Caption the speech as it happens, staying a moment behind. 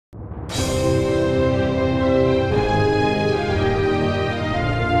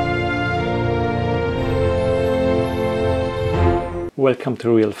Welcome to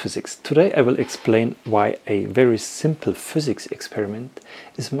Real Physics. Today I will explain why a very simple physics experiment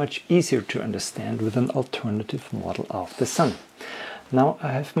is much easier to understand with an alternative model of the Sun. Now,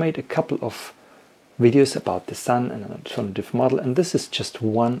 I have made a couple of videos about the Sun and an alternative model, and this is just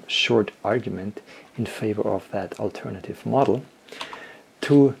one short argument in favor of that alternative model.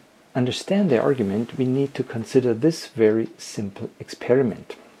 To understand the argument, we need to consider this very simple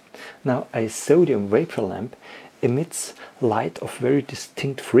experiment. Now, a sodium vapor lamp emits light of very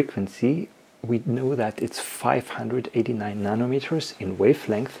distinct frequency. We know that it's 589 nanometers in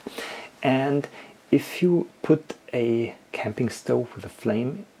wavelength, and if you put a camping stove with a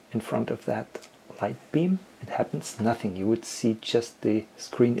flame in front of that light beam, it happens nothing. You would see just the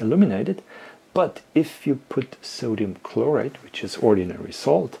screen illuminated. But if you put sodium chloride, which is ordinary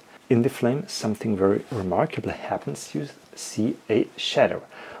salt, in the flame, something very remarkable happens. You see a shadow.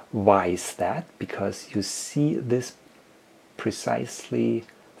 Why is that? Because you see this precisely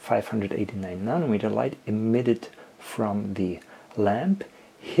 589 nanometer light emitted from the lamp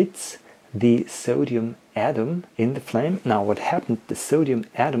hits the sodium atom in the flame. Now what happened? The sodium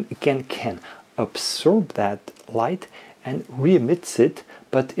atom again can absorb that light and re-emits it,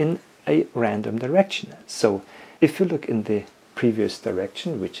 but in a random direction. So if you look in the previous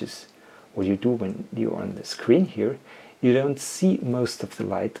direction, which is what you do when you're on the screen here, you don't see most of the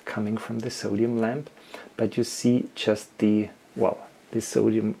light coming from the sodium lamp, but you see just the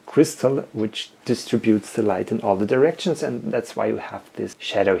sodium crystal, which distributes the light in all the directions, and that's why you have this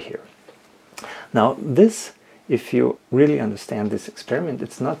shadow here. Now this, if you really understand this experiment,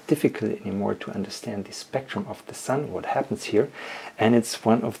 it's not difficult anymore to understand the spectrum of the Sun, what happens here, and it's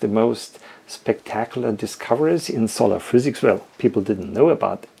one of the most spectacular discoveries in solar physics. Well, people didn't know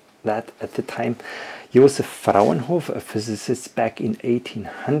about that at the time. Josef Fraunhofer, a physicist back in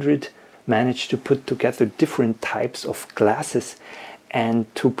 1800, managed to put together different types of glasses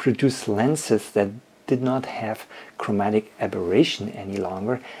and to produce lenses that did not have chromatic aberration any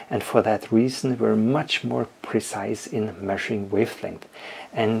longer, and for that reason were much more precise in measuring wavelength.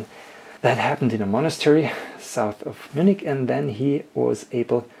 And that happened in a monastery south of Munich, and then he was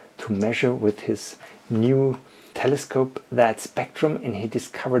able to measure with his new telescope that spectrum, and he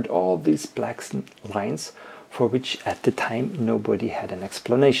discovered all these black lines for which at the time nobody had an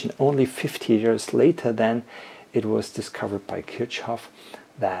explanation. Only 50 years later then it was discovered by Kirchhoff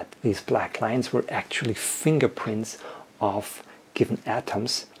that these black lines were actually fingerprints of given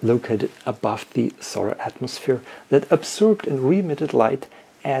atoms located above the solar atmosphere that absorbed and re-emitted light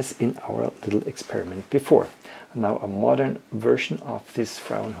as in our little experiment before. Now a modern version of this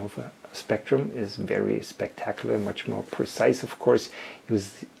Fraunhofer spectrum is very spectacular, much more precise, of course.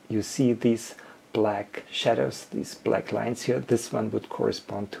 You see these black shadows, these black lines here. This one would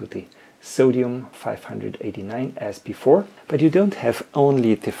correspond to the sodium 589 as before. But you don't have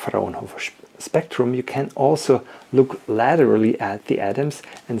only the Fraunhofer spectrum. You can also look laterally at the atoms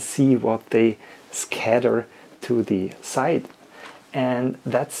and see what they scatter to the side. And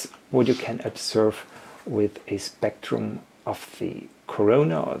that's what you can observe with a spectrum of the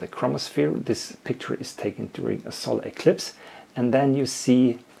corona or the chromosphere. This picture is taken during a solar eclipse, and then you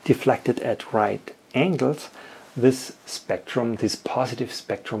see deflected at right angles this spectrum, this positive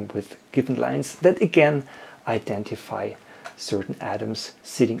spectrum with given lines that again identify certain atoms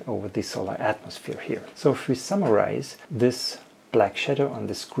sitting over the solar atmosphere here. So if we summarize, this black shadow on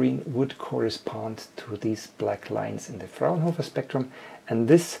the screen would correspond to these black lines in the Fraunhofer spectrum, and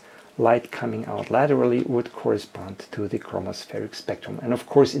this light coming out laterally would correspond to the chromospheric spectrum. And of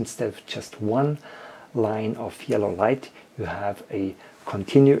course, instead of just one line of yellow light, you have a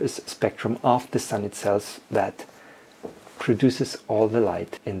continuous spectrum of the Sun itself that produces all the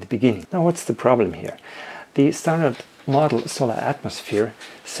light in the beginning. Now, what's the problem here? The standard model solar atmosphere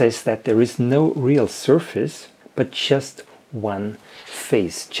says that there is no real surface, but just one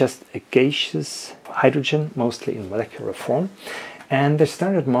phase, just a gaseous hydrogen, mostly in molecular form. And the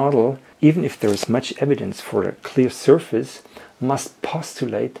standard model, even if there is much evidence for a clear surface, must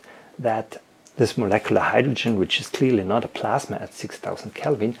postulate that this molecular hydrogen, which is clearly not a plasma at 6000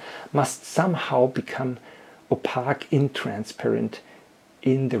 Kelvin, must somehow become opaque, intransparent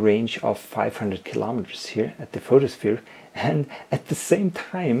in the range of 500 kilometers here at the photosphere. And at the same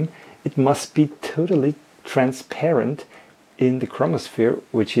time, it must be totally transparent in the chromosphere,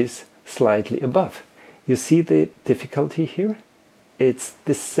 which is slightly above. You see the difficulty here? It's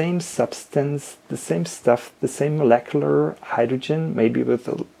the same substance, the same stuff, the same molecular hydrogen, maybe with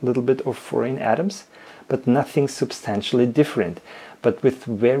a little bit of foreign atoms, but nothing substantially different, but with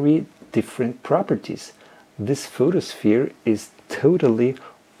very different properties. This photosphere is totally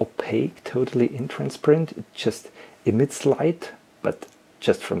opaque, totally intransparent. It just emits light but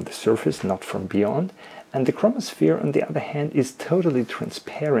just from the surface, not from beyond. And the chromosphere, on the other hand, is totally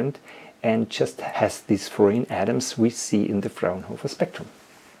transparent and just has these fluorine atoms we see in the Fraunhofer spectrum.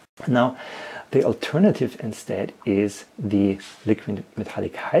 Now, the alternative instead is the liquid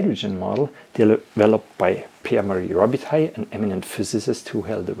metallic hydrogen model developed by Pierre-Marie Robitaille, an eminent physicist who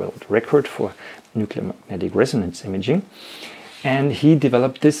held the world record for nuclear magnetic resonance imaging. And he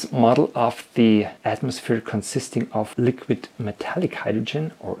developed this model of the atmosphere consisting of liquid metallic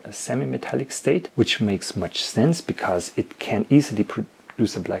hydrogen, or a semi-metallic state, which makes much sense because it can easily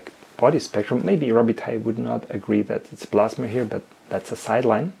produce a black body spectrum. Maybe Robitaille would not agree that it's plasma here, but that's a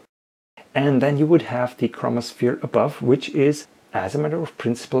sideline. And then you would have the chromosphere above, which is, as a matter of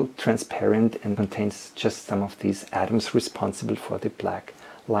principle, transparent and contains just some of these atoms responsible for the black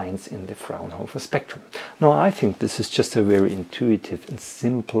lines in the Fraunhofer spectrum. Now, I think this is just a very intuitive and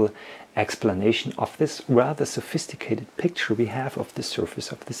simple explanation of this rather sophisticated picture we have of the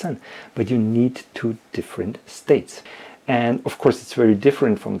surface of the Sun. But you need two different states. And of course, it's very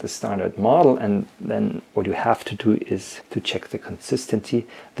different from the standard model, and then what you have to do is to check the consistency.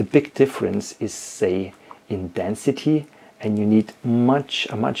 The big difference is, say, in density, and you need a much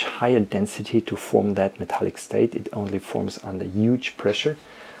higher density to form that metallic state. It only forms under huge pressure.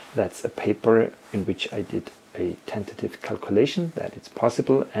 That's a paper in which I did a tentative calculation that it's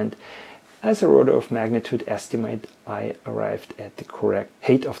possible, and as a order of magnitude estimate, I arrived at the correct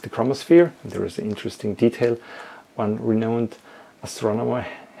height of the chromosphere. There is an interesting detail. One renowned astronomer,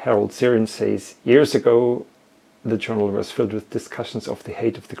 Harold Zinn, says, years ago the journal was filled with discussions of the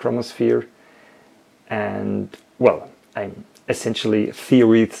height of the chromosphere, and well, essentially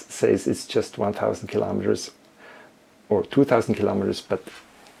theory says it's just 1,000 kilometers or 2,000 kilometers, but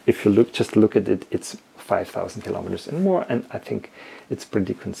if you just look at it, it's 5,000 kilometers and more, and I think it's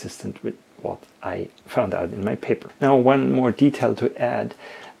pretty consistent with what I found out in my paper. Now, one more detail to add: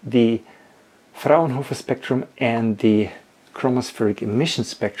 the Fraunhofer spectrum and the chromospheric emission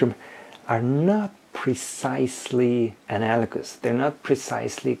spectrum are not precisely analogous. They're not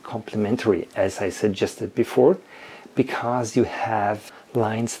precisely complementary, as I suggested before, because you have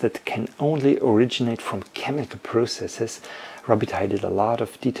lines that can only originate from chemical processes. Robitaille did a lot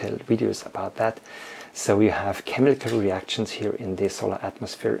of detailed videos about that. So you have chemical reactions here in the solar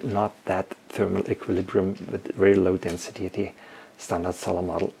atmosphere, not that thermal equilibrium with very low density the standard solar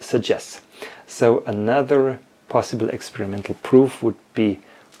model suggests. So another possible experimental proof would be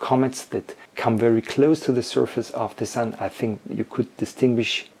comets that come very close to the surface of the Sun. I think you could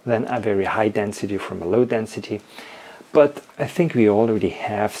distinguish then a very high density from a low density. But I think we already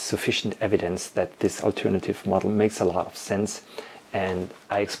have sufficient evidence that this alternative model makes a lot of sense. And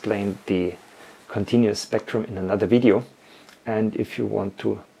I explained the continuous spectrum in another video. And if you want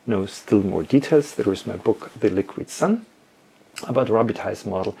to know still more details, there is my book, The Liquid Sun, about Robitaille's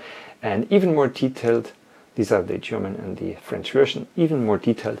model, and even more detailed, these are the German and the French version, even more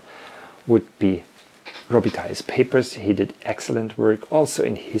detailed would be Robitaille's papers. He did excellent work also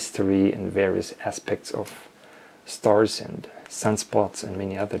in history and various aspects of stars and sunspots and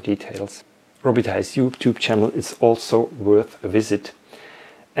many other details. Robitaille's YouTube channel is also worth a visit.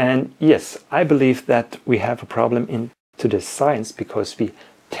 And yes, I believe that we have a problem in today's science because we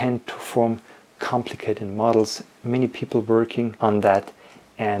tend to form complicated models, many people working on that,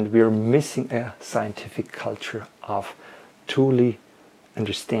 and we're missing a scientific culture of truly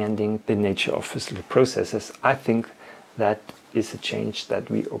understanding the nature of physical processes. I think that is a change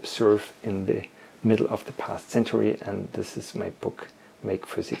that we observe in the middle of the past century, and this is my book, Make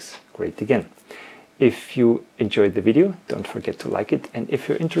Physics Great Again. If you enjoyed the video, don't forget to like it, and if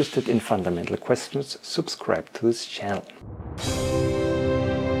you're interested in fundamental questions, subscribe to this channel.